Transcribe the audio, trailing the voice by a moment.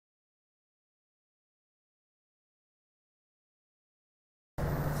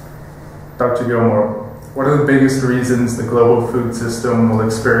Dr. Gilmore, what are the biggest reasons the global food system will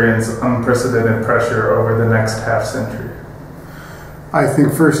experience unprecedented pressure over the next half-century? I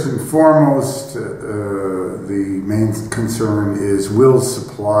think first and foremost, the main concern is, will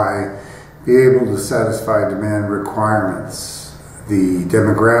supply be able to satisfy demand requirements? The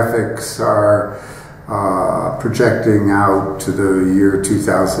demographics are projecting out to the year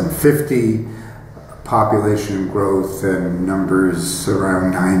 2050, population growth and numbers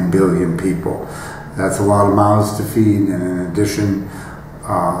around 9 billion people. That's a lot of mouths to feed, and in addition,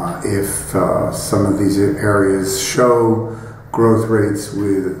 if some of these areas show growth rates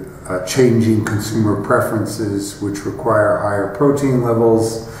with changing consumer preferences, which require higher protein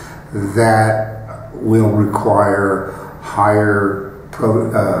levels, that will require higher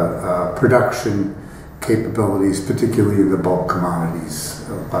production capabilities, particularly in the bulk commodities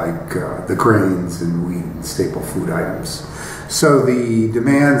like the grains and wheat and staple food items. So the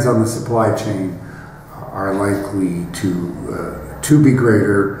demands on the supply chain are likely to be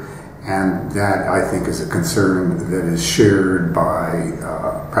greater, and that, I think, is a concern that is shared by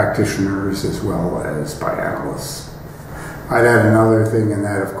practitioners as well as by analysts. I'd add another thing, and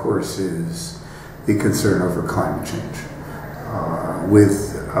that, of course, is the concern over climate change.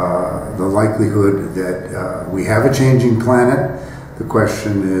 With the likelihood that we have a changing planet, the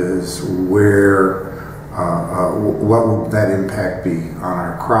question is what will that impact be on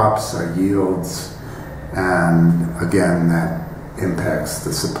our crops, our yields, and again, that impacts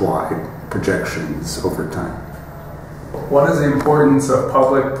the supply projections over time. What is the importance of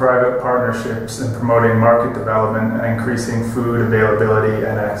public-private partnerships in promoting market development and increasing food availability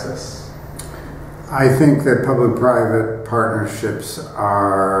and access? I think that public-private partnerships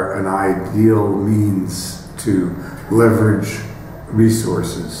are an ideal means to leverage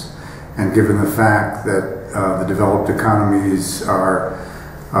resources. And given the fact that the developed economies are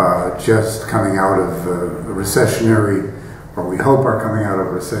just coming out of a recessionary, or we hope are coming out of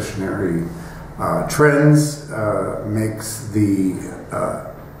recessionary trends, makes the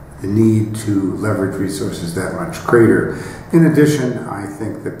need to leverage resources that much greater. In addition, I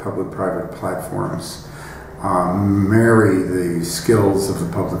think that public-private platforms marry the skills of the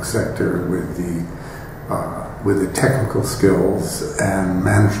public sector with the technical skills and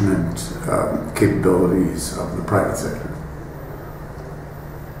management capabilities of the private sector.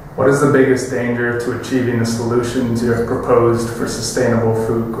 What is the biggest danger to achieving the solutions you have proposed for sustainable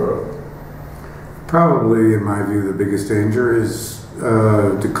food growth? Probably, in my view, the biggest danger is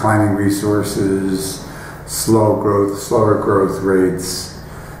declining resources, slower growth rates,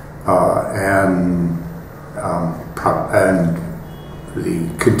 and the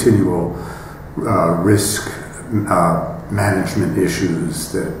continual risk management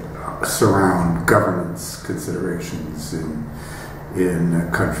issues that surround governance considerations in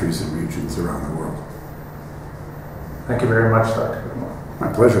countries and regions around the world. Thank you very much, Dr. Gilmore.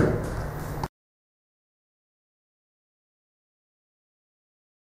 My pleasure.